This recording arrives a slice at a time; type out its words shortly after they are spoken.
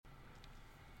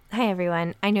Hi,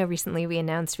 everyone. I know recently we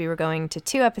announced we were going to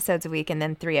 2 episodes a week and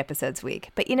then 3 episodes a week.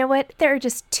 But you know what? There are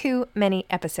just too many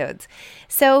episodes.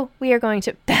 So we are going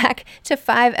back to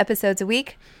 5 episodes a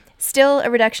week. Still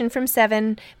a reduction from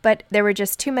 7, but there were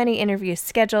just too many interviews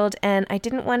scheduled, and I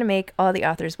didn't want to make all the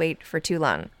authors wait for too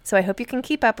long. So I hope you can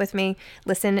keep up with me.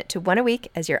 Listen to 1 a week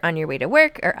as you're on your way to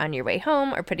work or on your way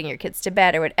home or putting your kids to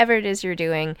bed or whatever it is you're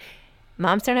doing.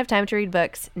 Moms Don't Have Time to Read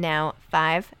Books, now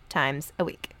 5 times a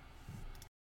week.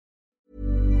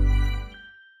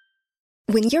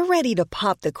 When you're ready to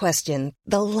pop the question,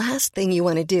 the last thing you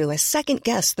want to do is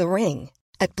second-guess the ring.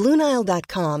 At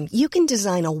BlueNile.com, you can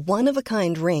design a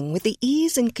one-of-a-kind ring with the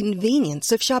ease and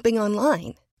convenience of shopping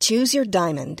online. Choose your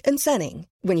diamond and setting.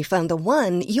 When you find the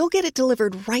one, you'll get it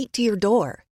delivered right to your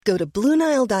door. Go to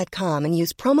BlueNile.com and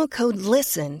use promo code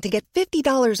LISTEN to get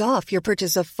 $50 off your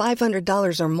purchase of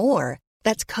 $500 or more.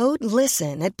 That's code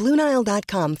LISTEN at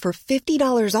BlueNile.com for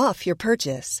 $50 off your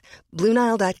purchase.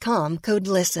 BlueNile.com, code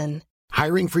LISTEN.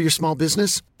 Hiring for your small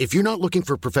business? If you're not looking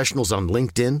for professionals on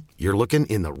LinkedIn, you're looking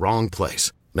in the wrong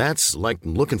place. That's like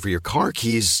looking for your car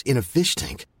keys in a fish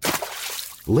tank.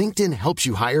 LinkedIn helps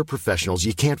you hire professionals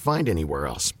you can't find anywhere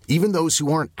else, even those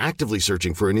who aren't actively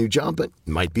searching for a new job but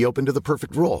might be open to the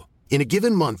perfect role. In a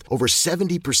given month, over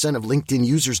 70% of LinkedIn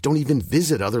users don't even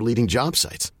visit other leading job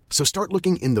sites. So start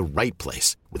looking in the right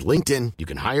place. With LinkedIn, you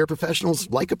can hire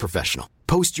professionals like a professional.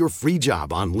 Post your free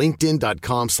job on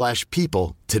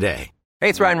linkedin.com/people today. Hey,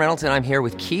 it's Ryan Reynolds, and I'm here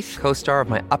with Keith, co-star of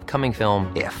my upcoming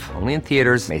film, If, only in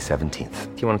theaters May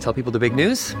 17th. Do you want to tell people the big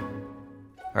news?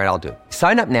 All right, I'll do it.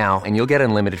 Sign up now and you'll get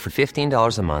unlimited for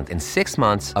 $15 a month and 6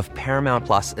 months of Paramount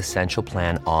Plus Essential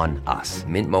Plan on us.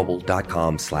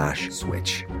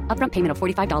 MintMobile.com/switch. Upfront payment of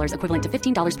 $45 equivalent to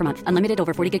 $15 per month. Unlimited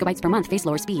over 40 gigabytes per month. Face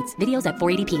lower speeds. Videos at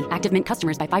 480p. Active Mint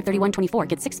customers by 531.24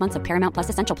 get 6 months of Paramount Plus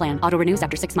Essential Plan. Auto renews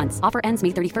after 6 months. Offer ends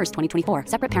May 31st, 2024.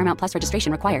 Separate Paramount Plus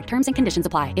registration required. Terms and conditions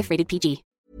apply if rated PG.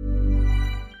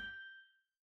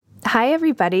 Hi,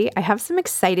 everybody. I have some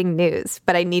exciting news,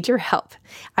 but I need your help.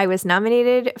 I was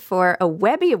nominated for a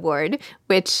Webby Award,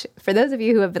 which, for those of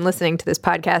you who have been listening to this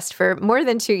podcast for more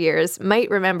than 2 years, might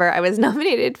remember I was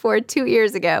nominated for 2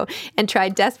 years ago and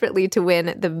tried desperately to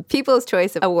win the People's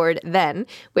Choice Award then,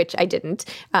 which I didn't.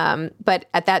 But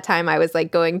at that time, I was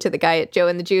like going to the guy at Joe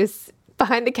and the Juice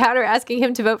behind the counter asking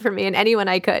him to vote for me and anyone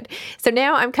I could. So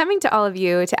now I'm coming to all of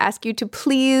you to ask you to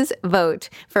please vote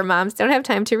for Moms Don't Have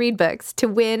Time to Read Books to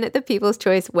win the People's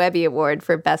Choice Webby Award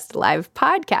for Best Live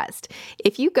Podcast.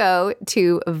 If you go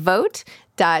to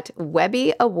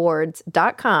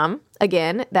vote.webbyawards.com,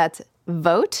 again, that's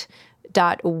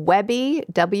vote.webby,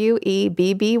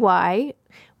 W-E-B-B-Y,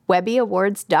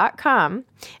 webbyawards.com,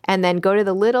 and then go to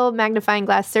the little magnifying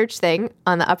glass search thing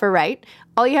on the upper right.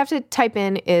 All you have to type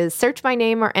in is search my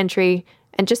name or entry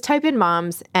and just type in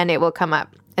moms and it will come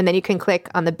up. And then you can click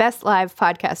on the Best Live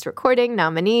Podcast Recording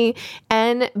nominee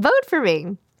and vote for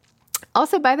me.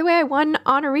 Also, by the way, I won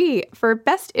honoree for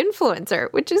Best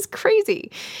Influencer, which is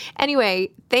crazy.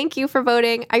 Anyway, thank you for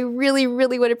voting. I really,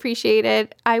 really would appreciate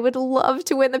it. I would love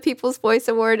to win the People's Voice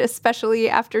Award, especially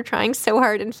after trying so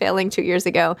hard and failing 2 years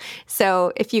ago.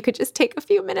 So if you could just take a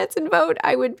few minutes and vote,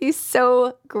 I would be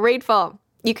so grateful.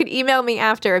 You could email me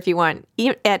after if you want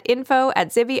at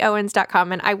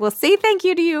info@zibbyowens.com, and I will say thank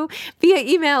you to you via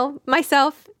email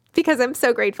myself because I'm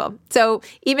so grateful. So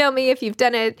email me if you've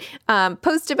done it,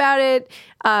 post about it.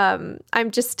 I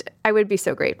would be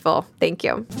so grateful. Thank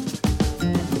you.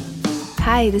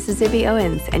 Hi, this is Zibby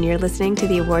Owens, and you're listening to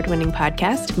the award-winning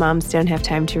podcast, Moms Don't Have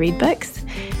Time to Read Books.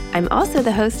 I'm also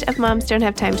the host of Moms Don't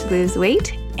Have Time to Lose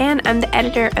Weight, and I'm the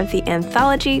editor of the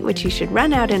anthology, which you should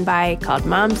run out and buy, called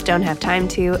Moms Don't Have Time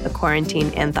to, a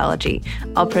Quarantine Anthology.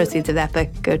 All proceeds of that book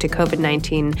go to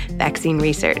COVID-19 vaccine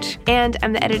research. And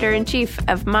I'm the editor-in-chief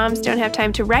of Moms Don't Have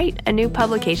Time to Write, a new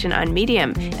publication on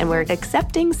Medium, and we're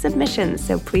accepting submissions,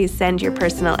 so please send your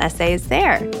personal essays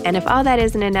there. And if all that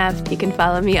isn't enough, you can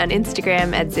follow me on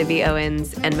Instagram at Zibby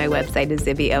Owens, and my website is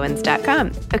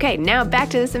zibbyowens.com. Okay, now back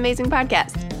to this amazing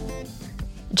podcast.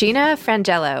 Gina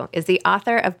Frangello is the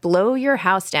author of Blow Your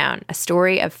House Down, a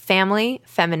story of family,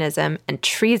 feminism, and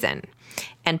treason.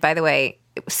 And by the way,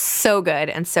 it was so good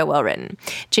and so well written.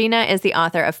 Gina is the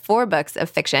author of 4 books of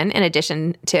fiction in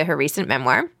addition to her recent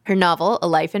memoir. Her novel, A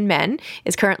Life in Men,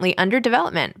 is currently under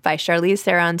development by Charlize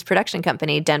Theron's production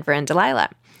company, Denver and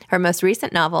Delilah. Her most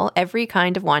recent novel, Every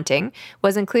Kind of Wanting,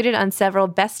 was included on several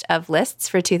best-of lists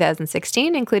for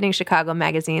 2016, including Chicago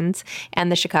Magazine's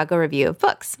and the Chicago Review of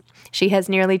Books. She has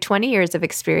nearly 20 years of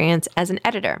experience as an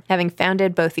editor, having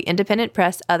founded both the independent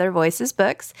press Other Voices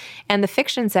Books and the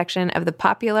fiction section of the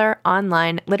popular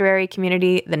online literary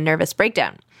community, The Nervous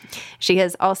Breakdown. She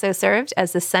has also served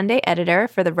as the Sunday editor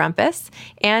for The Rumpus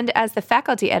and as the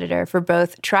faculty editor for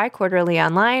both Tri-Quarterly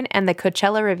Online and the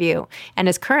Coachella Review, and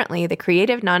is currently the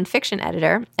creative nonfiction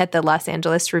editor at the Los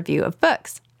Angeles Review of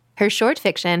Books. Her short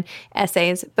fiction,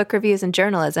 essays, book reviews, and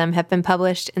journalism have been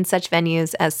published in such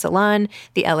venues as Salon,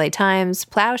 the LA Times,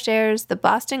 Plowshares, the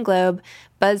Boston Globe,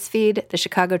 BuzzFeed, the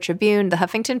Chicago Tribune, the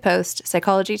Huffington Post,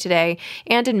 Psychology Today,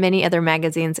 and in many other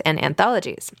magazines and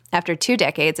anthologies. After 2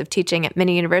 decades of teaching at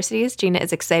many universities, Gina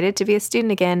is excited to be a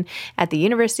student again at the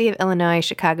University of Illinois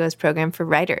Chicago's Program for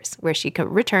Writers, where she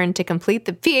returned to complete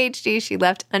the PhD she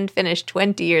left unfinished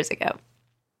 20 years ago.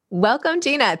 Welcome,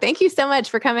 Gina. Thank you so much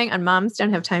for coming on Moms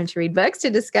Don't Have Time to Read Books to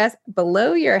discuss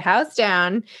Below Your House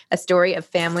Down, a story of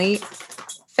family,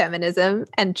 feminism,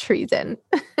 and treason.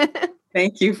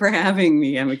 Thank you for having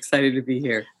me. I'm excited to be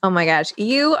here. Oh my gosh.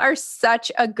 You are such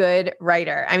a good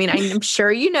writer. I mean, I'm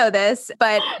sure you know this,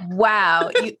 but wow,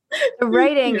 the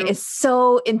writing is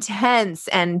so intense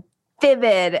and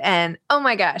vivid. And oh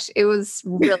my gosh, it was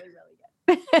really,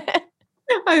 really good.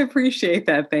 I appreciate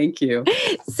that. Thank you.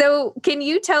 So can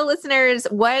you tell listeners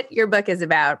what your book is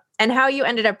about and how you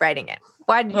ended up writing it?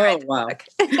 Why did you write the book?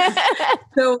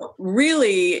 So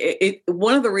really,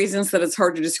 one of the reasons that it's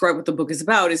hard to describe what the book is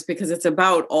about is because it's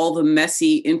about all the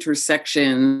messy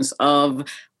intersections of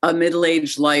a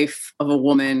middle-aged life of a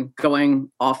woman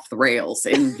going off the rails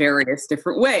in various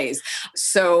different ways.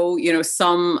 So,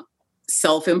 some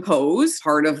self-imposed.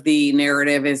 Part of the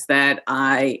narrative is that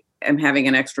I am having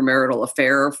an extramarital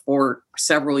affair for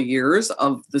several years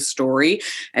of the story.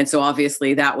 And so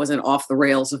obviously that was an off the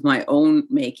rails of my own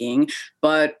making,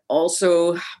 but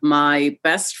also my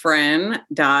best friend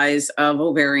dies of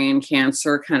ovarian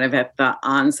cancer kind of at the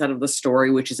onset of the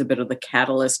story, which is a bit of the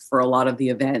catalyst for a lot of the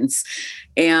events.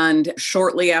 And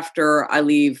shortly after I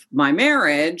leave my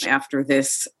marriage, after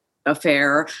this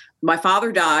affair, my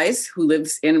father dies, who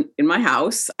lives in my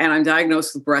house, and I'm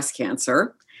diagnosed with breast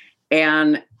cancer.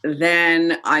 And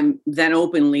then I'm then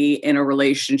openly in a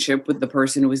relationship with the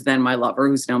person who was then my lover,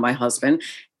 who's now my husband.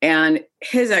 And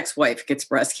his ex-wife gets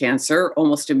breast cancer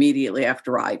almost immediately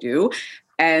after I do.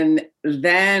 And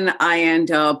then I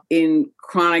end up in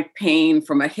chronic pain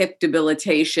from a hip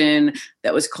debilitation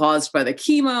that was caused by the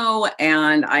chemo.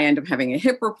 And I end up having a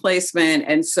hip replacement.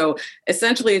 And so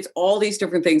essentially it's all these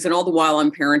different things. And all the while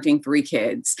I'm parenting 3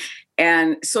 kids.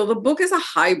 And so the book is a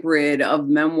hybrid of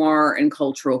memoir and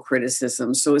cultural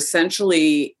criticism. So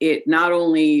essentially it not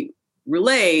only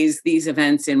relays these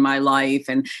events in my life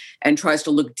and tries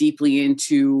to look deeply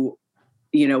into,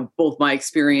 both my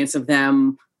experience of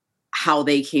them, how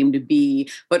they came to be,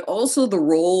 but also the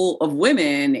role of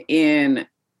women in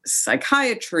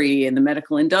psychiatry, in the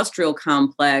medical industrial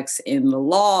complex, in the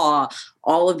law,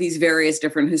 all of these various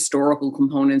different historical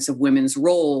components of women's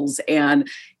roles. And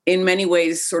in many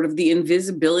ways, sort of the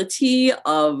invisibility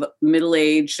of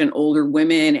middle-aged and older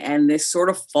women and this sort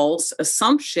of false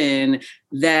assumption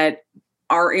that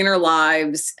our inner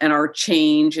lives and our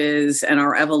changes and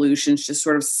our evolutions just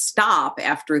sort of stop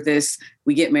after this,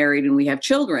 we get married and we have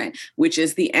children, which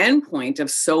is the end point of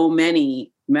so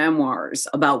many memoirs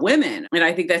about women. And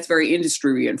I think that's very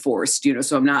industry reinforced,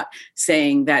 so I'm not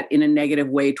saying that in a negative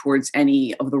way towards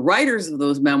any of the writers of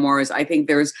those memoirs. I think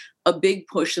there's a big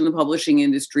push in the publishing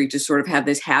industry to sort of have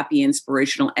this happy,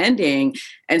 inspirational ending.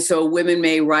 And so women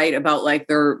may write about like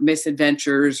their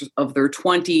misadventures of their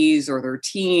 20s or their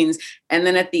teens. And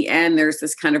then at the end, there's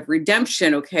this kind of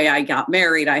redemption. Okay, I got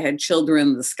married, I had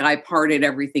children, the sky parted,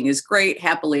 everything is great,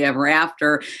 happily ever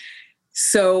after.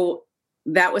 So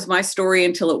that was my story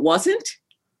until it wasn't.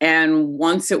 And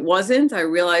once it wasn't, I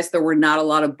realized there were not a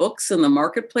lot of books in the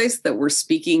marketplace that were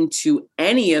speaking to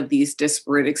any of these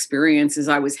disparate experiences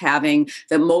I was having,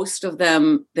 that most of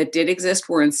them that did exist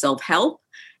were in self-help.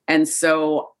 And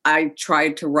so I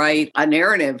tried to write a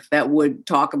narrative that would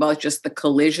talk about just the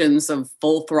collisions of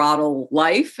full throttle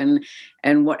life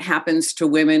and what happens to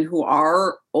women who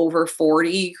are over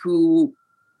 40, who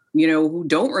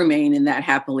don't remain in that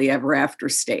happily ever after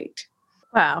state.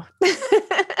 Wow.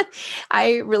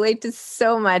 I relate to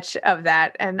so much of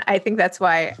that. And I think that's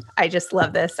why I just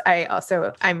love this.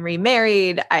 I'm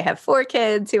remarried. I have 4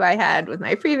 kids who I had with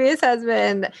my previous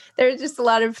husband. There's just we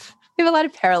have a lot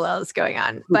of parallels going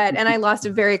on. And I lost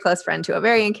a very close friend to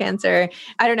ovarian cancer.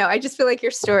 I don't know. I just feel like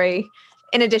your story,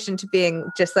 in addition to being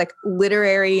just like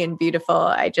literary and beautiful,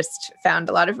 I just found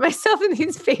a lot of myself in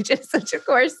these pages, which of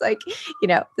course,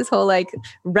 this whole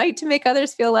right to make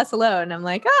others feel less alone. I'm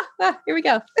like, here we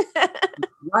go.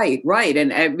 Right.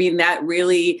 And I mean, that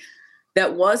really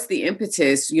that was the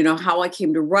impetus. How I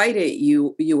came to write it,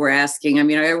 you were asking. I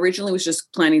mean, I originally was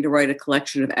just planning to write a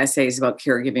collection of essays about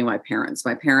caregiving my parents.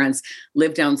 My parents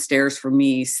lived downstairs from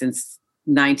me since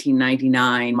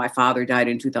 1999. My father died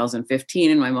in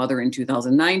 2015 and my mother in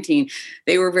 2019.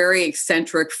 They were very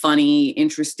eccentric, funny,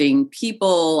 interesting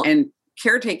people, and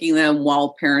caretaking them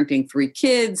while parenting 3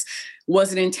 kids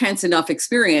was an intense enough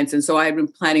experience. And so I had been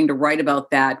planning to write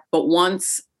about that. But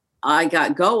once I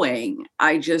got going,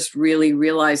 I just really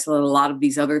realized that a lot of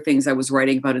these other things I was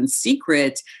writing about in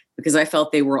secret, because I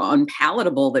felt they were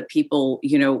unpalatable, that people,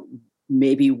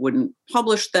 maybe wouldn't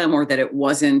publish them, or that it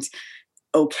wasn't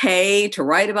okay to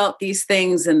write about these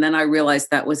things. And then I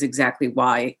realized that was exactly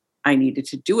why I needed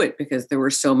to do it, because there were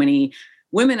so many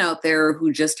women out there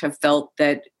who just have felt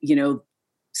that,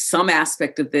 some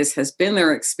aspect of this has been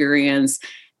their experience.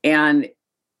 And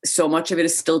so much of it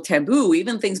is still taboo,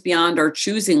 even things beyond our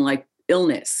choosing, like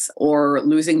illness or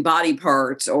losing body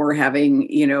parts or having,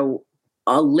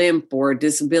 a limp or a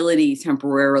disability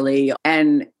temporarily.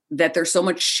 And that there's so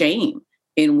much shame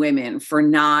in women for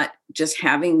not just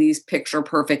having these picture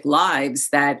perfect lives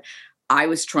that I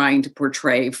was trying to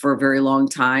portray for a very long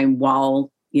time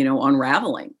while,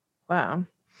 unraveling. Wow.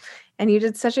 And you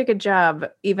did such a good job,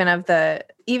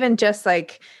 even just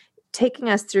like taking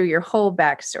us through your whole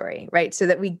backstory, right? So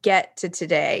that we get to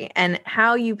today and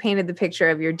how you painted the picture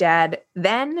of your dad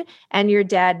then and your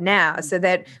dad now, so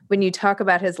that when you talk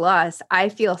about his loss, I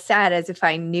feel sad as if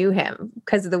I knew him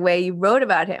because of the way you wrote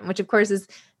about him, which of course is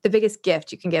the biggest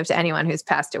gift you can give to anyone who's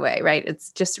passed away, right?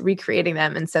 It's just recreating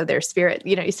them. And so their spirit,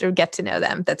 you sort of get to know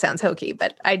them. That sounds hokey,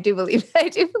 but I do believe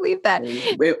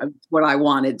that. What I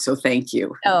wanted. So thank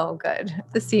you. Oh, good.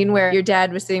 The scene where your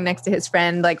dad was sitting next to his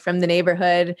friend, like from the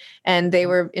neighborhood, and they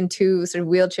were in 2 sort of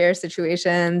wheelchair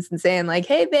situations and saying like,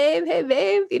 hey babe,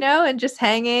 and just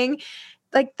hanging.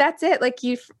 Like, that's it. Like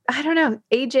I don't know,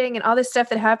 aging and all this stuff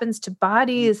that happens to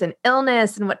bodies and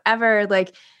illness and whatever,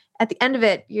 like, at the end of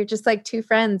it, you're just like 2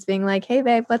 friends being like, hey,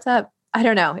 babe, what's up? I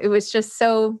don't know. It was just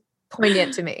so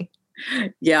poignant to me.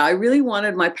 Yeah, I really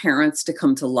wanted my parents to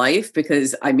come to life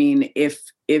because, I mean, if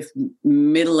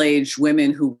middle-aged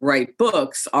women who write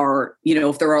books are,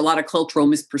 if there are a lot of cultural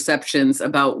misperceptions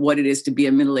about what it is to be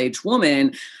a middle-aged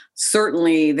woman,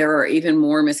 certainly there are even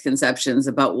more misconceptions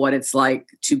about what it's like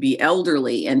to be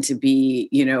elderly and to be,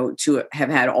 to have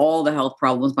had all the health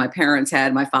problems my parents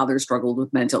had. My father struggled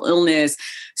with mental illness.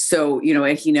 So,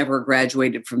 and he never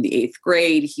graduated from the 8th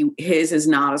grade. His is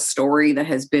not a story that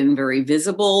has been very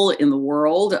visible in the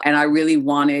world. And I really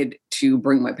wanted to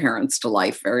bring my parents to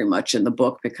life very much in the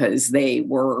book because they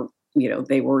were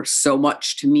so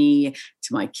much to me,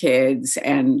 to my kids,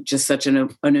 and just such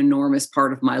an enormous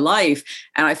part of my life.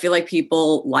 And I feel like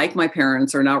people like my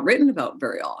parents are not written about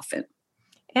very often.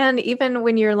 And even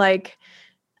when you're like,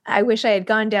 I wish I had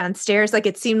gone downstairs, like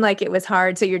it seemed like it was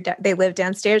hard. So they lived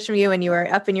downstairs from you and you were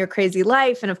up in your crazy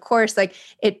life. And of course, like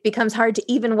it becomes hard to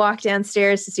even walk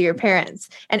downstairs to see your parents.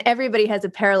 And everybody has a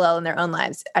parallel in their own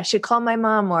lives. I should call my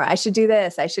mom more. I should do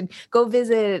this. I should go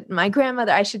visit my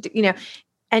grandmother. I should,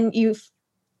 and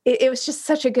it was just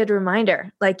such a good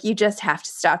reminder. Like, you just have to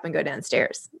stop and go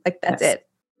downstairs. Like, that's it.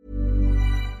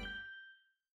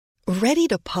 Ready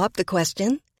to pop the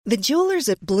question? The jewelers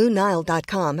at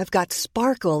BlueNile.com have got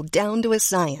sparkle down to a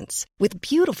science with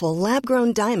beautiful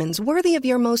lab-grown diamonds worthy of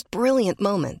your most brilliant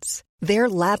moments. Their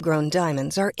lab-grown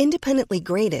diamonds are independently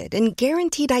graded and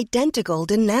guaranteed identical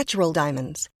to natural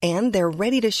diamonds. And they're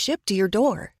ready to ship to your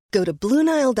door. Go to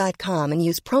BlueNile.com and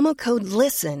use promo code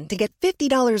LISTEN to get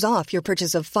 $50 off your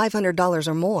purchase of $500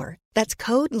 or more. That's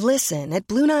code LISTEN at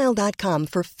BlueNile.com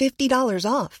for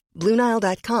 $50 off.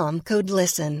 BlueNile.com, code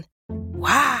LISTEN.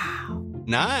 Wow.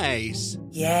 Nice.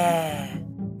 Yeah.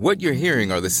 What you're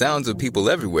hearing are the sounds of people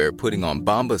everywhere putting on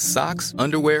Bombas socks,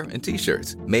 underwear, and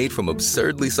T-shirts made from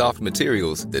absurdly soft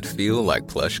materials that feel like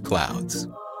plush clouds.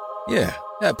 Yeah,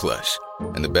 that plush.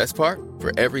 And the best part?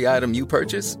 For every item you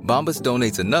purchase, Bombas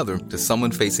donates another to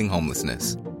someone facing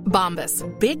homelessness. Bombas.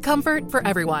 Big comfort for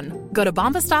everyone. Go to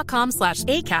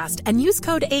bombas.com/ACAST and use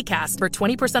code ACAST for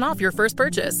 20% off your first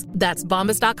purchase. That's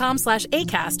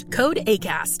bombas.com/ACAST. Code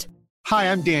ACAST.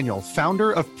 Hi, I'm Daniel,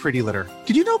 founder of Pretty Litter.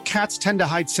 Did you know cats tend to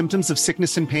hide symptoms of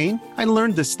sickness and pain? I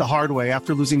learned this the hard way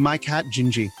after losing my cat,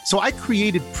 Gingy. So I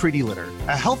created Pretty Litter,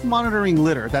 a health monitoring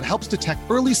litter that helps detect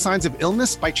early signs of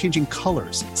illness by changing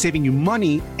colors, saving you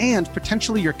money and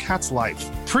potentially your cat's life.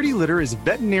 Pretty Litter is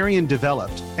veterinarian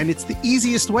developed, and it's the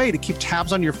easiest way to keep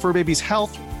tabs on your fur baby's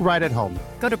health right at home.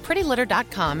 Go to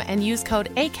prettylitter.com and use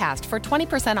code ACAST for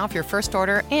 20% off your first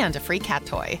order and a free cat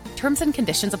toy. Terms and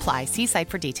conditions apply. See site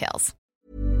for details.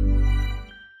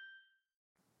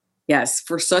 Yes,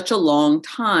 for such a long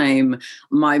time,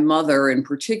 my mother in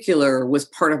particular was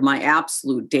part of my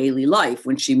absolute daily life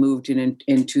when she moved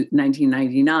into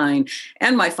 1999,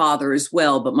 and my father as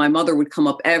well. But my mother would come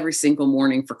up every single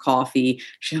morning for coffee.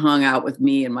 She hung out with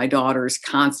me and my daughters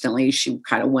constantly. She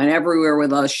kind of went everywhere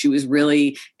with us. She was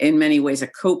really, in many ways, a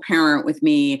co-parent with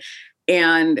me.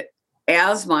 And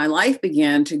as my life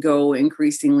began to go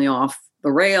increasingly off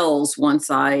the rails,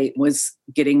 once I was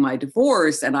getting my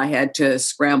divorce and I had to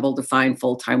scramble to find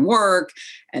full-time work,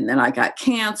 and then I got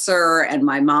cancer and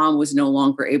my mom was no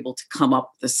longer able to come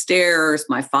up the stairs.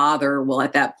 My father, well,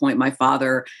 at that point, my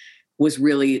father was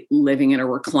really living in a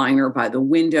recliner by the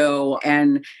window.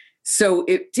 And so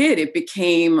it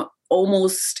became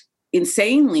almost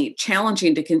insanely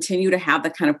challenging to continue to have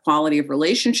the kind of quality of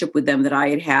relationship with them that I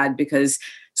had had, because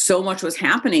so much was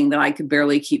happening that I could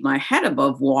barely keep my head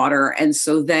above water. And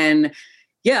so then,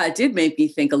 yeah, it did make me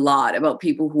think a lot about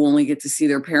people who only get to see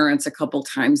their parents a couple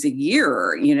times a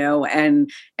year,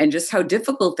 and just how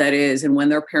difficult that is. And when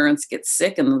their parents get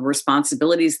sick and the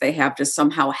responsibilities they have to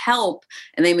somehow help,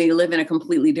 and they may live in a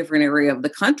completely different area of the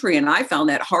country. And I found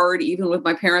that hard, even with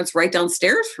my parents right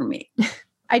downstairs from me.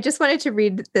 I just wanted to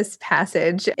read this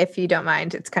passage, if you don't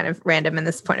mind. It's kind of random in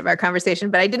this point of our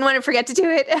conversation, but I didn't want to forget to do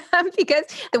it because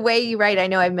the way you write, I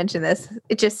know I've mentioned this,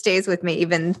 it just stays with me,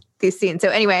 even these scenes. So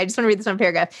anyway, I just want to read this one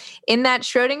paragraph. In that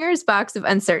Schrodinger's box of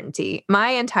uncertainty, my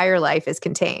entire life is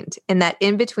contained. In that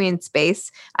in-between space,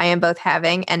 I am both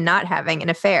having and not having an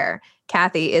affair.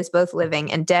 Kathy is both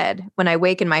living and dead. When I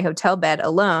wake in my hotel bed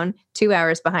alone, 2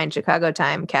 hours behind Chicago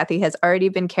time, Kathy has already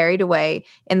been carried away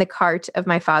in the cart of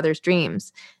my father's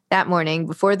dreams. That morning,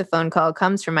 before the phone call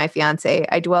comes from my fiance,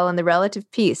 I dwell on the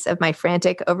relative peace of my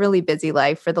frantic, overly busy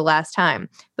life for the last time,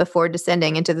 before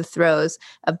descending into the throes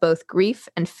of both grief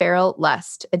and feral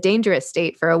lust, a dangerous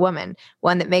state for a woman,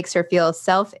 one that makes her feel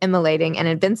self-immolating and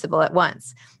invincible at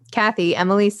once. Kathy,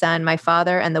 Emily's son, my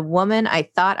father, and the woman I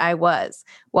thought I was.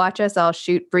 Watch us all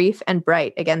shoot brief and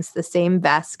bright against the same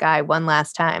vast sky one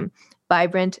last time.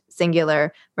 Vibrant,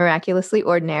 singular, miraculously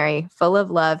ordinary, full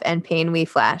of love and pain we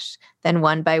flash. Then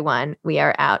one by one, we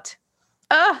are out.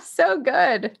 Oh, so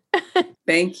good.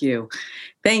 Thank you.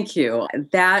 Thank you.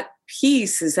 That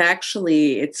piece is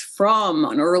actually, it's from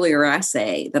an earlier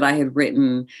essay that I had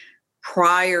written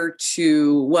prior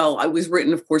to, well, I was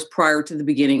written, of course, prior to the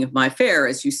beginning of my affair.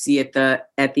 As you see at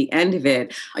the end of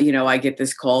it, I get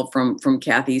this call from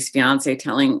Kathy's fiance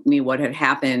telling me what had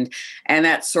happened. And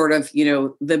that's sort of,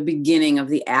 the beginning of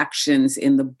the actions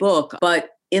in the book.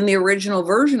 But in the original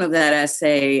version of that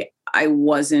essay, I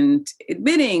wasn't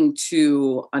admitting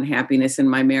to unhappiness in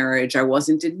my marriage. I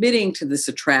wasn't admitting to this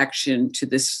attraction to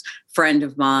this friend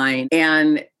of mine.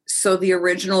 And so the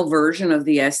original version of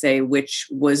the essay, which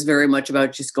was very much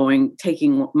about just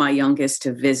taking my youngest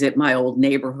to visit my old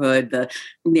neighborhood, the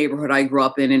neighborhood I grew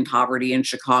up in poverty in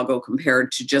Chicago,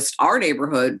 compared to just our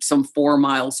neighborhood some 4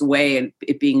 miles away, and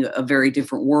it being a very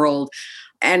different world.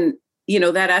 And,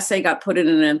 that essay got put in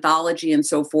an anthology and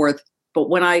so forth. But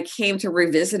when I came to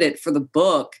revisit it for the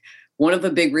book, one of the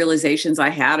big realizations I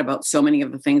had about so many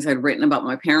of the things I'd written about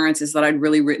my parents is that I'd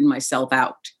really written myself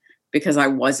out, because I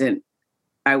wasn't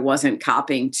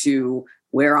copying to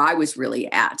where I was really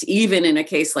at. Even in a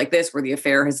case like this, where the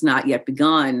affair has not yet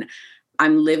begun,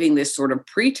 I'm living this sort of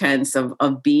pretense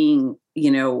of being,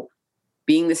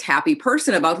 being this happy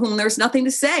person about whom there's nothing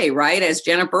to say, right? As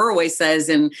Janet Burroway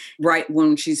says, right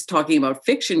when she's talking about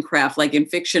fiction craft, like in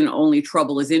fiction, only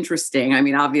trouble is interesting. I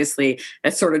mean, obviously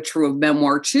that's sort of true of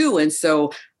memoir too. And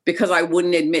so because I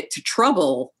wouldn't admit to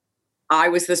trouble, I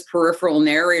was this peripheral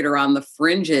narrator on the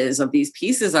fringes of these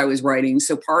pieces I was writing.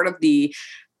 So part of the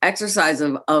exercise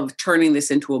of turning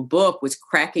this into a book was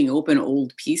cracking open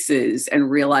old pieces and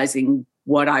realizing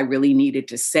what I really needed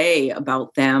to say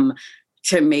about them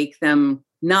to make them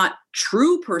not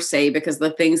true per se, because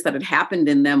the things that had happened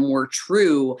in them were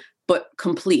true, but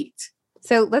complete.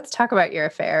 So let's talk about your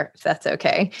affair, if that's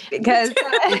okay, because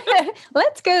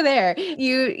let's go there.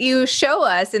 You show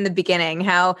us in the beginning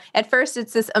how at first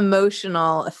it's this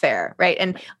emotional affair, right?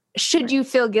 And should you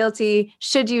feel guilty?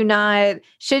 Should you not?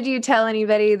 Should you tell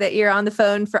anybody that you're on the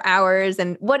phone for hours?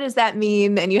 And what does that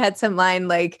mean? And you had some line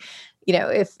like,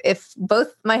 if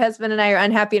both my husband and I are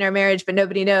unhappy in our marriage, but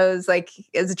nobody knows, like,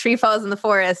 as a tree falls in the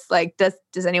forest, like,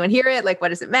 does anyone hear it? Like, what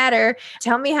does it matter?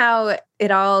 Tell me how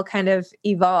it all kind of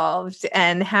evolved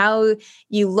and how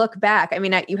you look back. I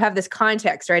mean, you have this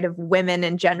context, right, of women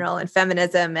in general and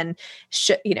feminism and,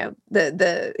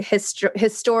 the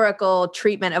historical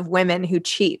treatment of women who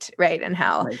cheat, right? And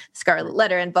how Scarlet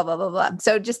Letter and blah, blah, blah, blah.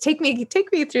 So just take me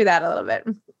through that a little bit.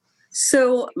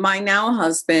 So my now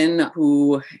husband,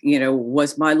 who,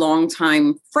 was my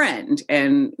longtime friend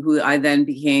and who I then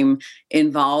became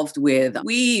involved with,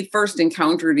 we first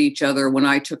encountered each other when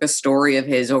I took a story of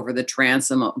his over the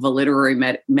transom of a literary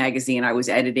magazine I was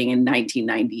editing in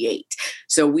 1998.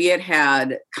 So we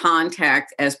had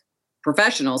contact as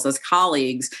professionals, as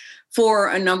colleagues, for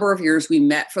a number of years. We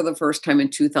met for the first time in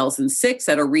 2006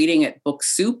 at a reading at Book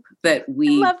Soup that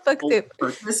we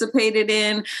participated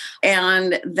in.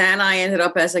 And then I ended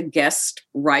up as a guest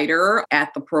writer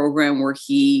at the program where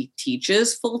he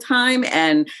teaches full time.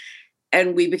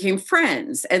 And we became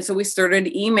friends. And so we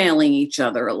started emailing each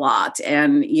other a lot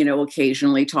and,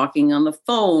 occasionally talking on the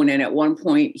phone. And at one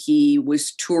point he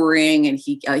was touring, and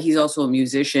he's also a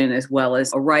musician as well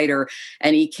as a writer.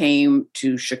 And he came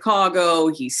to Chicago.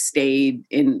 He stayed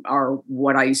in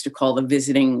what I used to call the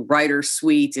visiting writer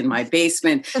suite in my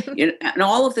basement. And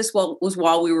all of this was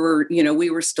while we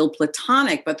were still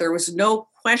platonic, but there was no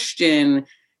question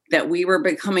that we were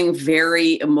becoming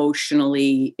very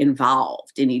emotionally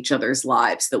involved in each other's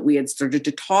lives, that we had started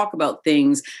to talk about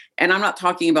things. And I'm not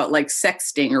talking about like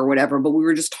sexting or whatever, but we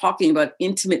were just talking about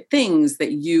intimate things that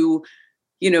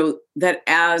that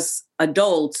as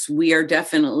adults, we are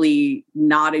definitely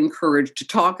not encouraged to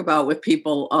talk about with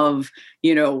people of,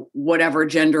 whatever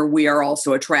gender we are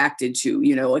also attracted to,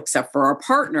 except for our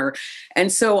partner.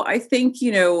 And so I think,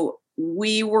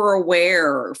 we were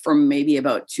aware from maybe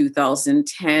about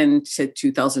 2010 to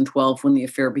 2012 when the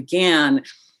affair began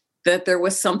that there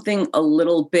was something a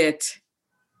little bit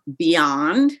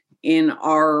beyond in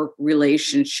our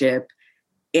relationship.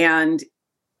 And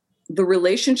the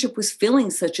relationship was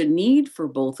filling such a need for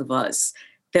both of us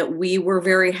that we were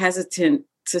very hesitant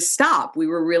to stop. We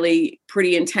were really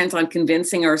pretty intent on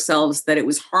convincing ourselves that it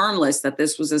was harmless, that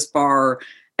this was as far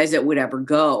as it would ever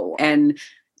go. And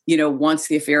once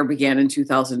the affair began in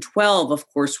 2012, of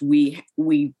course, we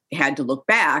had to look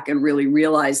back and really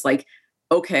realize, like,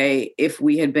 okay, if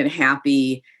we had been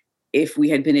happy, if we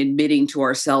had been admitting to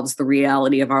ourselves the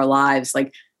reality of our lives,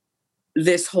 like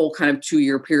this whole kind of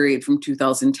 2-year period from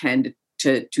 2010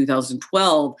 to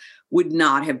 2012 would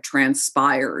not have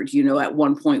transpired. At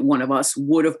one point, one of us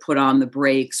would have put on the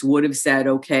brakes, would have said,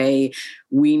 okay,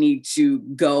 we need to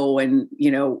go and,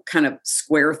 kind of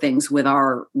square things with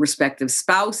our respective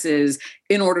spouses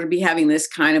in order to be having this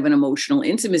kind of an emotional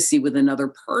intimacy with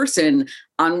another person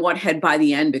on what had by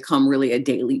the end become really a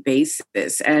daily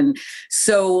basis. And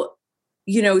so,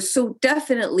 so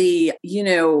definitely,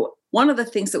 one of the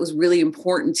things that was really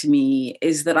important to me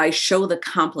is that I show the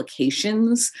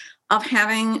complications of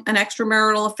having an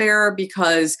extramarital affair,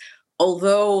 because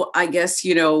although I guess,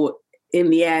 in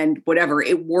the end, whatever,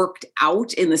 it worked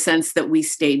out in the sense that we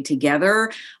stayed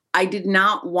together, I did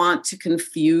not want to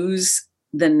confuse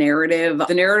the narrative.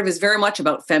 The narrative is very much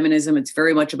about feminism. It's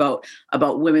very much about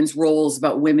women's roles,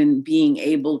 about women being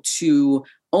able to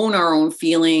own our own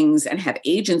feelings and have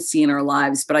agency in our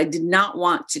lives. But I did not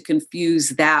want to confuse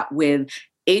that with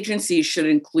agency should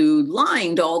include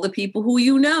lying to all the people who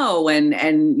and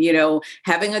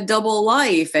having a double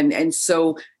life. And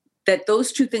so that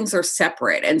those two things are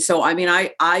separate. And so,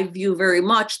 I view very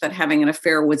much that having an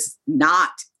affair was not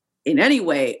in any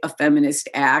way a feminist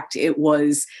act. It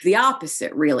was the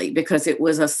opposite, really, because it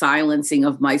was a silencing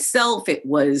of myself. It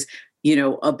was,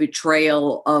 a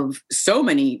betrayal of so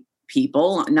many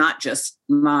people, not just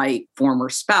my former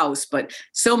spouse, but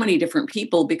so many different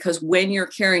people, because when you're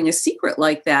carrying a secret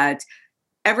like that,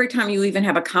 every time you even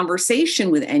have a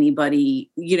conversation with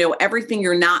anybody, everything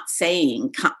you're not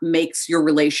saying makes your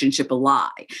relationship a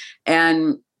lie.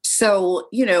 And so,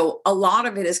 a lot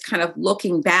of it is kind of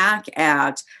looking back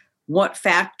at what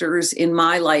factors in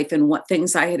my life and what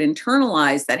things I had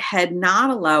internalized that had not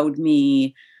allowed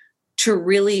me to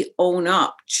really own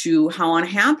up to how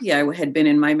unhappy I had been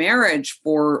in my marriage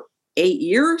for 8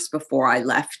 years before I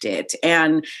left it,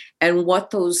 and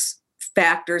what those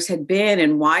factors had been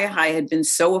and why I had been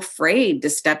so afraid to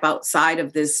step outside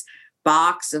of this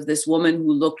box of this woman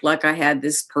who looked like I had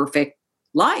this perfect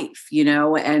life,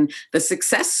 and the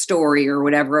success story or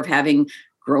whatever of having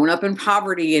grown up in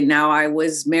poverty. And now I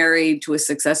was married to a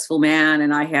successful man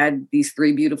and I had these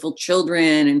 3 beautiful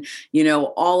children and,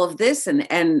 all of this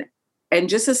and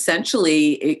just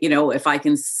essentially, if I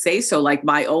can say so, like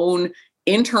my own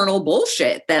internal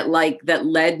bullshit that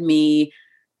led me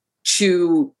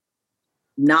to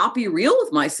not be real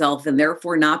with myself and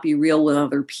therefore not be real with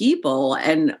other people.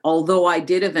 And although I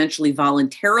did eventually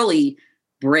voluntarily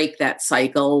break that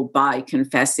cycle by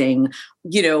confessing,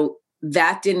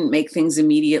 that didn't make things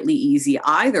immediately easy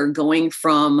either. Going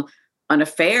from an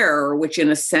affair, which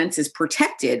in a sense is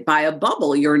protected by a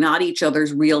bubble. You're not each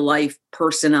other's real life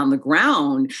person on the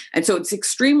ground. And so it's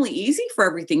extremely easy for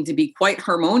everything to be quite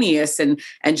harmonious and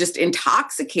just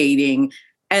intoxicating.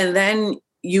 And then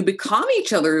you become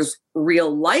each other's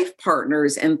real life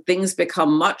partners and things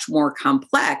become much more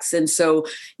complex. And so,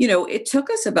 it took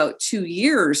us about 2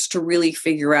 years to really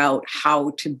figure out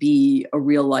how to be a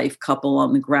real life couple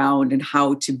on the ground and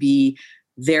how to be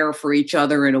there for each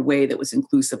other in a way that was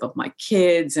inclusive of my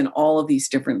kids and all of these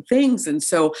different things. And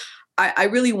so I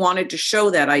really wanted to show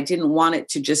that. I didn't want it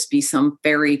to just be some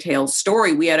fairy tale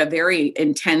story. We had a very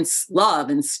intense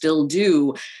love and still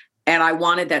do. And I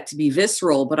wanted that to be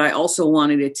visceral, but I also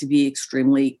wanted it to be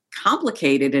extremely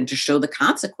complicated and to show the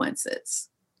consequences.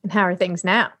 And how are things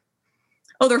now?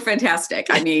 Oh, they're fantastic.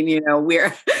 I mean,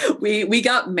 we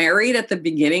got married at the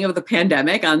beginning of the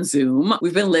pandemic on Zoom.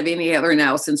 We've been living together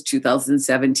now since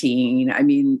 2017. I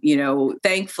mean,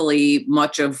 thankfully,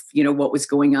 much of, what was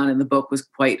going on in the book was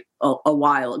quite a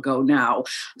while ago now.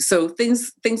 So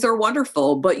things are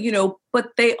wonderful, but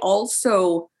they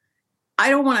also,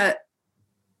 I don't want to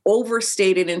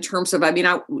overstate it in terms of,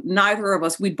 neither of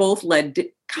us, we both led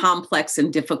complex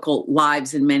and difficult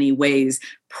lives in many ways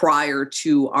prior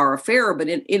to our affair. But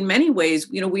in many ways,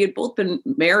 we had both been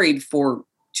married for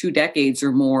 2 decades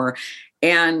or more.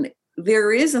 And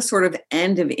there is a sort of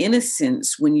end of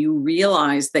innocence when you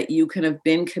realize that you can have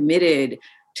been committed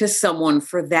to someone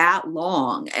for that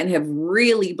long and have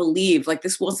really believed like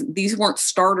these weren't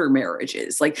starter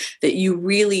marriages, like that you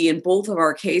really, in both of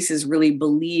our cases, really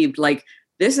believed like,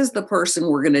 this is the person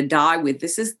we're going to die with.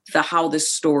 This is how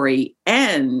this story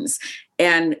ends.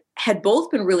 And had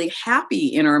both been really happy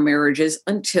in our marriages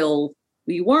until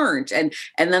we weren't. And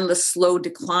then the slow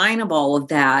decline of all of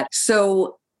that.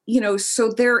 So,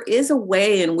 so there is a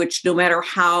way in which no matter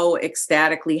how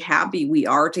ecstatically happy we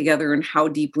are together and how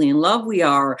deeply in love we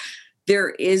are, there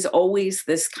is always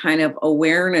this kind of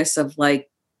awareness of like,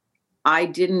 I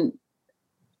didn't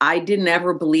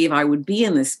ever believe I would be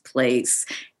in this place.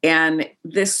 And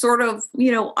this sort of,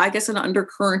 I guess an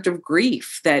undercurrent of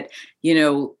grief that,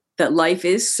 that life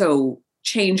is so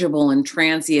changeable and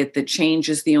transient, that change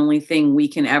is the only thing we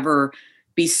can ever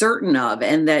be certain of.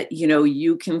 And that,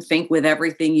 you can think with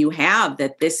everything you have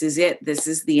that this is it, this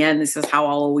is the end, this is how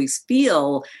I'll always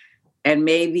feel. And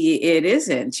maybe it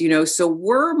isn't, so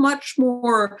we're much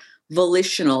more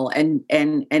volitional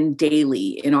and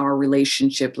daily in our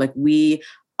relationship. Like we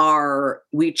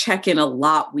check in a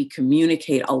lot, we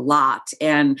communicate a lot.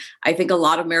 And I think a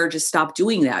lot of marriages stop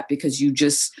doing that because you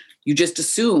just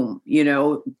assume,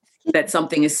 that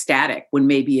something is static when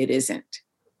maybe it isn't.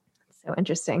 So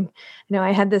interesting.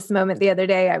 I had this moment the other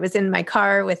day. I was in my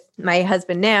car with my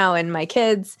husband now and my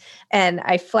kids, and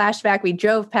I flashed back. We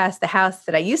drove past the house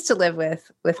that I used to live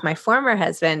with my former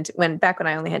husband back when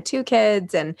I only had 2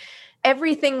 kids, and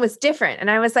everything was different.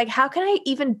 And I was like, how can I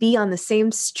even be on the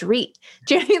same street?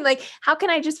 Do you know what I mean? Like, how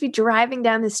can I just be driving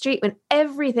down the street when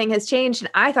everything has changed?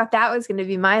 And I thought that was going to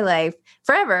be my life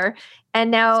forever.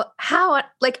 And now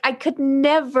I could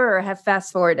never have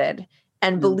fast forwarded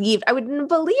and believed, I wouldn't have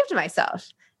believed myself.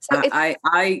 So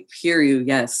I hear you.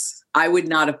 Yes. I would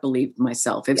not have believed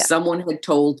myself. If someone had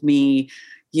told me,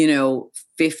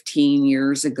 15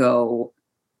 years ago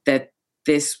that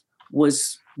this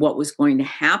was what was going to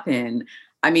happen,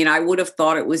 I would have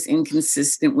thought it was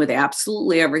inconsistent with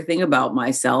absolutely everything about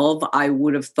myself. I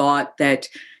would have thought that,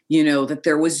 that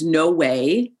there was no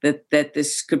way that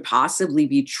this could possibly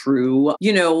be true.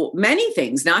 Many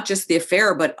things, not just the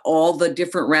affair, but all the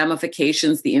different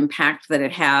ramifications, the impact that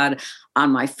it had on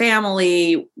my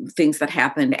family, things that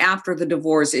happened after the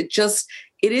divorce. It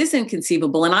is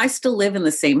inconceivable. And I still live in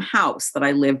the same house that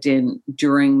I lived in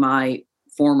during my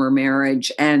former marriage.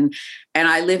 And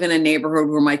I live in a neighborhood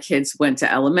where my kids went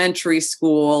to elementary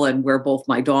school and where both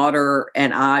my daughter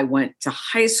and I went to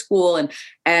high school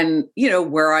and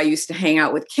where I used to hang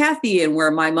out with Kathy and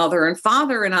where my mother and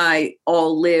father and I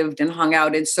all lived and hung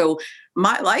out. And so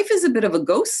my life is a bit of a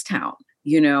ghost town,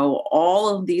 all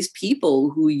of these people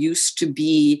who used to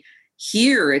be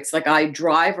here. It's like I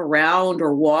drive around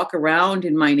or walk around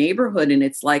in my neighborhood and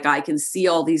it's like I can see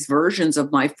all these versions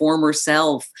of my former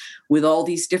self with all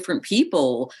these different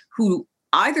people who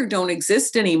either don't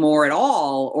exist anymore at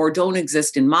all or don't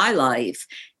exist in my life.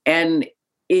 And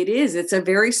it's a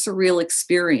very surreal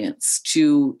experience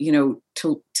to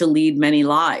lead many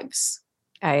lives.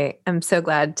 I am so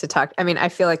glad to talk. I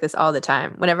feel like this all the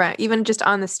time, whenever even just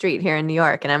on the street here in New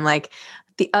York. And I'm like,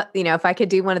 if I could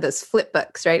do one of those flip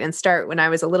books, right, and start when I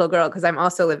was a little girl, because I'm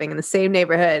also living in the same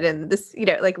neighborhood and this,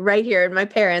 like right here, and my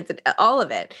parents and all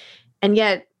of it. And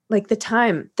yet, like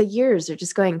the years are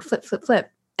just going flip, flip,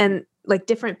 flip. And like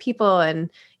different people. And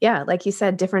yeah, like you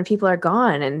said, different people are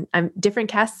gone and I'm different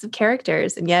casts of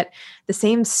characters and yet the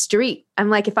same street. I'm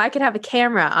like, if I could have a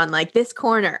camera on like this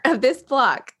corner of this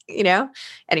block,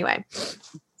 anyway.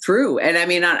 True. And I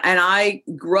mean, and I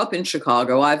grew up in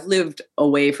Chicago. I've lived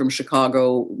away from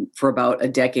Chicago for about a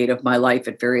decade of my life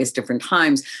at various different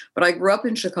times, but I grew up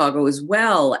in Chicago as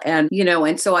well. And,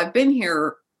 and so I've been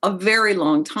here a very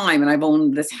long time and I've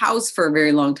owned this house for a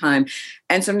very long time.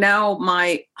 And so now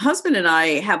my husband and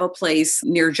I have a place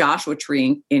near Joshua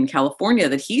Tree in California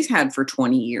that he's had for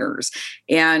 20 years.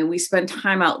 And we spend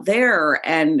time out there,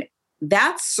 and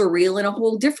that's surreal in a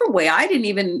whole different way. I didn't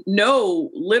even know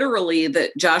literally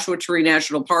that Joshua Tree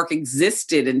National Park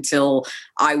existed until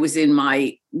I was in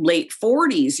my late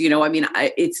 40s.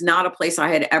 It's not a place I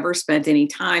had ever spent any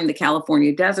time, the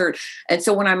California desert. And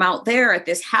so when I'm out there at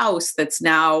this house that's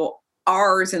now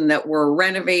ours and that we're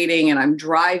renovating, and I'm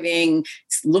driving,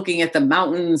 looking at the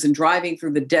mountains and driving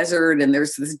through the desert, and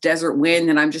there's this desert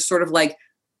wind, and I'm just sort of like,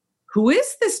 who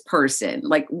is this person?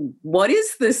 Like, what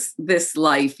is this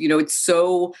life? It's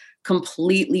so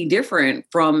completely different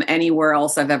from anywhere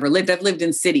else I've ever lived. I've lived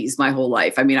in cities my whole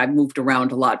life. I mean, I've moved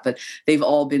around a lot, but they've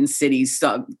all been cities,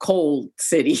 cold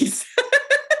cities.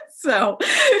 So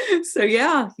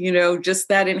yeah, just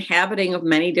that inhabiting of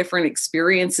many different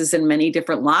experiences and many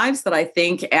different lives that I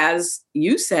think, as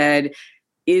you said,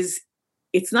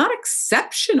 it's not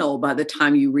exceptional by the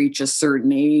time you reach a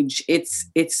certain age.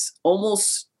 It's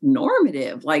almost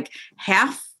normative. Like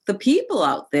half the people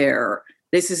out there,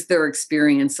 this is their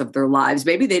experience of their lives.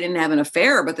 Maybe they didn't have an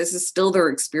affair, but this is still their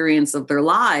experience of their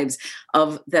lives,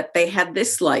 of that they had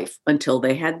this life until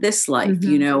they had this life,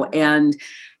 and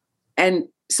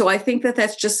so I think that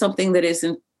that's just something that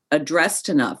isn't addressed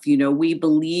enough. We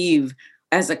believe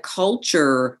as a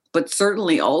culture, but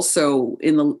certainly also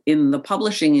in the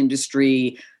publishing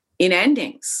industry, in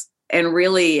endings. And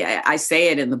really, I say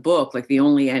it in the book, like the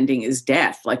only ending is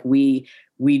death. Like we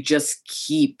just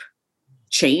keep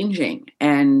changing,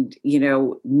 and,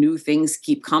 new things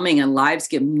keep coming, and lives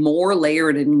get more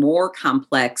layered and more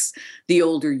complex the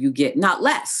older you get, not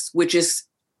less, which is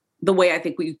the way I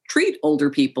think we treat older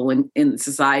people in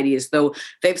society, as though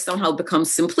they've somehow become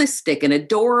simplistic and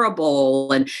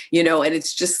adorable. And, and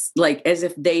it's just like as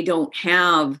if they don't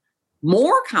have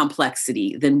more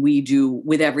complexity than we do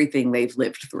with everything they've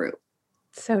lived through.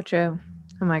 So true.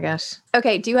 Oh my gosh.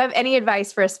 Okay. Do you have any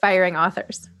advice for aspiring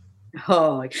authors?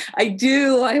 Oh, I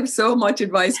do. I have so much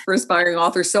advice for aspiring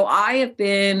authors. So I have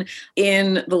been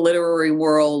in the literary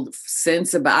world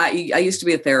since I used to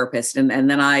be a therapist, and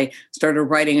then I started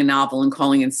writing a novel and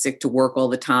calling in sick to work all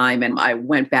the time. And I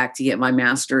went back to get my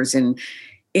master's in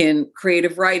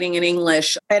creative writing in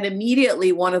English. And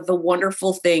immediately, one of the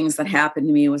wonderful things that happened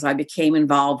to me was I became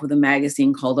involved with a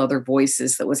magazine called Other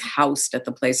Voices that was housed at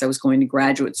the place I was going to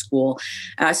graduate school.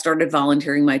 And I started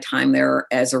volunteering my time there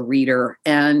as a reader.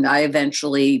 And I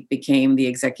eventually became the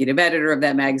executive editor of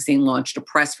that magazine, launched a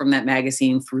press from that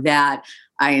magazine. Through that,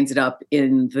 I ended up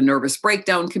in the Nervous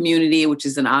Breakdown community, which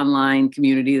is an online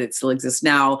community that still exists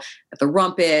now, at the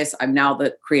Rumpus. I'm now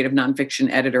the creative nonfiction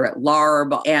editor at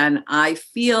LARB. And I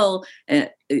feel, and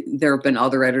there have been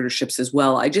other editorships as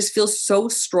well, I just feel so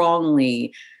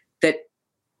strongly that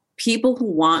people who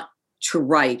want to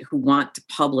write, who want to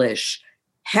publish,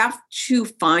 have to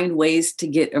find ways to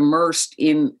get immersed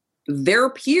in their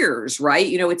peers, right?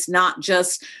 It's not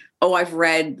just, oh, I've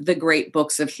read the great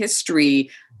books of history,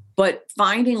 but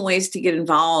finding ways to get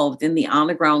involved in the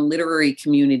on-the-ground literary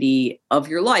community of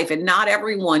your life. And not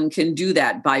everyone can do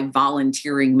that by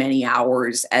volunteering many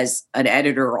hours as an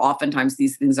editor. Oftentimes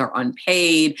these things are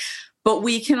unpaid, but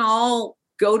we can all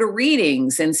go to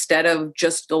readings instead of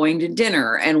just going to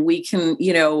dinner. And we can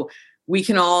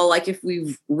all, like, if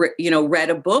we've, read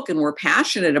a book and we're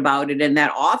passionate about it and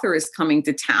that author is coming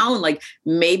to town, like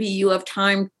maybe you have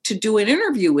time to do an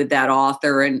interview with that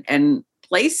author and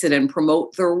place it and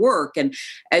promote their work.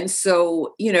 And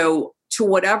so, to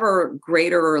whatever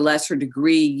greater or lesser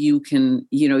degree you can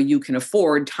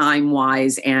afford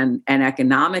time-wise and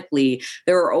economically,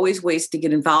 there are always ways to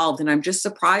get involved. And I'm just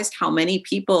surprised how many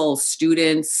people,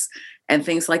 students and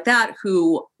things like that,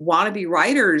 who want to be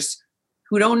writers,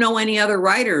 who don't know any other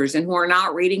writers and who are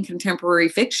not reading contemporary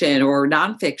fiction or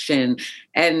nonfiction.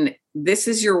 And this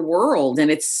is your world.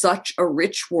 And it's such a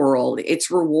rich world.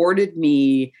 It's rewarded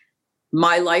me.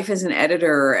 My life as an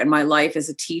editor and my life as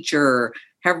a teacher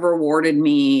have rewarded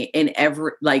me in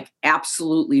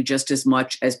absolutely just as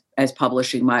much as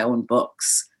publishing my own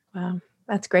books. Wow.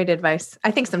 That's great advice.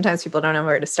 I think sometimes people don't know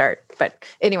where to start, but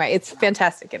anyway, it's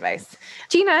fantastic advice.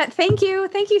 Gina, thank you.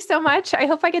 Thank you so much. I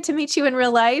hope I get to meet you in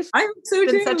real life. I'm so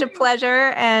It's been such a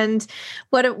pleasure. And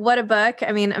what a book.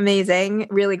 I mean, amazing.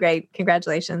 Really great.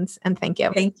 Congratulations. And thank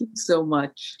you. Thank you so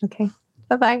much. Okay.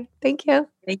 Bye-bye. Thank you.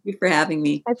 Thank you for having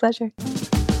me. My pleasure.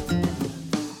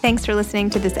 Thanks for listening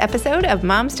to this episode of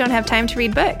Moms Don't Have Time to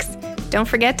Read Books. Don't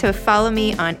forget to follow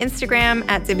me on Instagram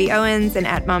at Zibby Owens and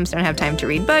at Moms Don't Have Time to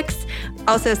Read Books.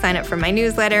 Also sign up for my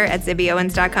newsletter at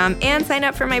zibbyowens.com and sign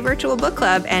up for my virtual book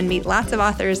club and meet lots of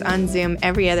authors on Zoom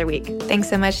every other week. Thanks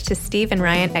so much to Steve and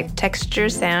Ryan at Texture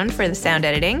Sound for the sound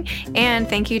editing. And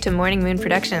thank you to Morning Moon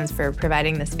Productions for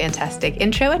providing this fantastic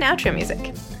intro and outro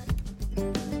music.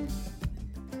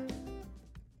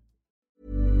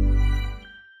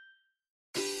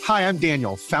 Hi, I'm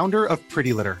Daniel, founder of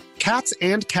Pretty Litter. Cats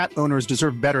and cat owners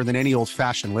deserve better than any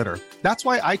old-fashioned litter. That's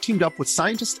why I teamed up with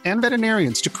scientists and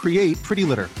veterinarians to create Pretty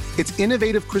Litter. Its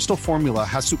innovative crystal formula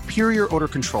has superior odor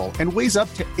control and weighs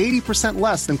up to 80%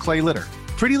 less than clay litter.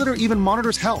 Pretty Litter even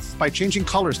monitors health by changing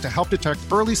colors to help detect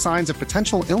early signs of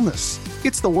potential illness.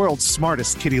 It's the world's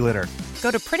smartest kitty litter.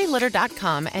 Go to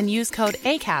prettylitter.com and use code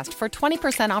ACAST for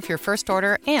 20% off your first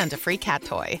order and a free cat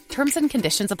toy. Terms and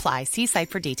conditions apply. See site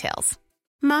for details.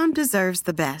 Mom deserves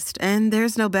the best, and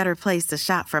there's no better place to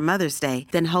shop for Mother's Day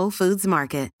than Whole Foods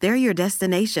Market. They're your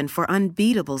destination for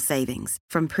unbeatable savings,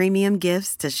 from premium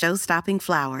gifts to show-stopping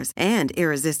flowers and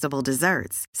irresistible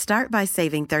desserts. Start by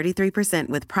saving 33%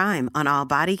 with Prime on all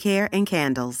body care and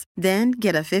candles. Then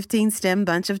get a 15-stem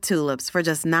bunch of tulips for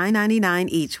just $9.99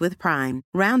 each with Prime.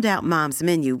 Round out Mom's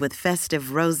menu with festive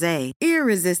rosé,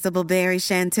 irresistible berry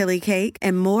chantilly cake,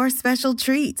 and more special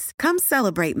treats. Come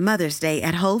celebrate Mother's Day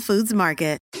at Whole Foods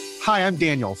Market. Hi, I'm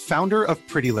Daniel, founder of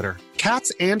Pretty Litter.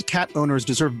 Cats and cat owners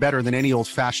deserve better than any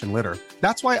old-fashioned litter.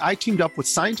 That's why I teamed up with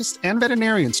scientists and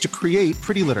veterinarians to create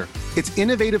Pretty Litter. Its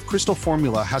innovative crystal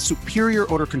formula has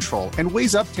superior odor control and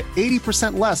weighs up to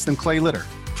 80% less than clay litter.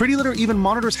 Pretty Litter even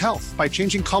monitors health by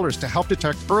changing colors to help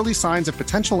detect early signs of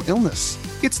potential illness.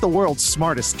 It's the world's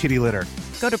smartest kitty litter.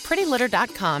 Go to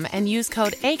prettylitter.com and use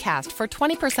code ACAST for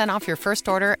 20% off your first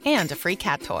order and a free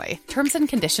cat toy. Terms and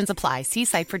conditions apply. See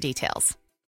site for details.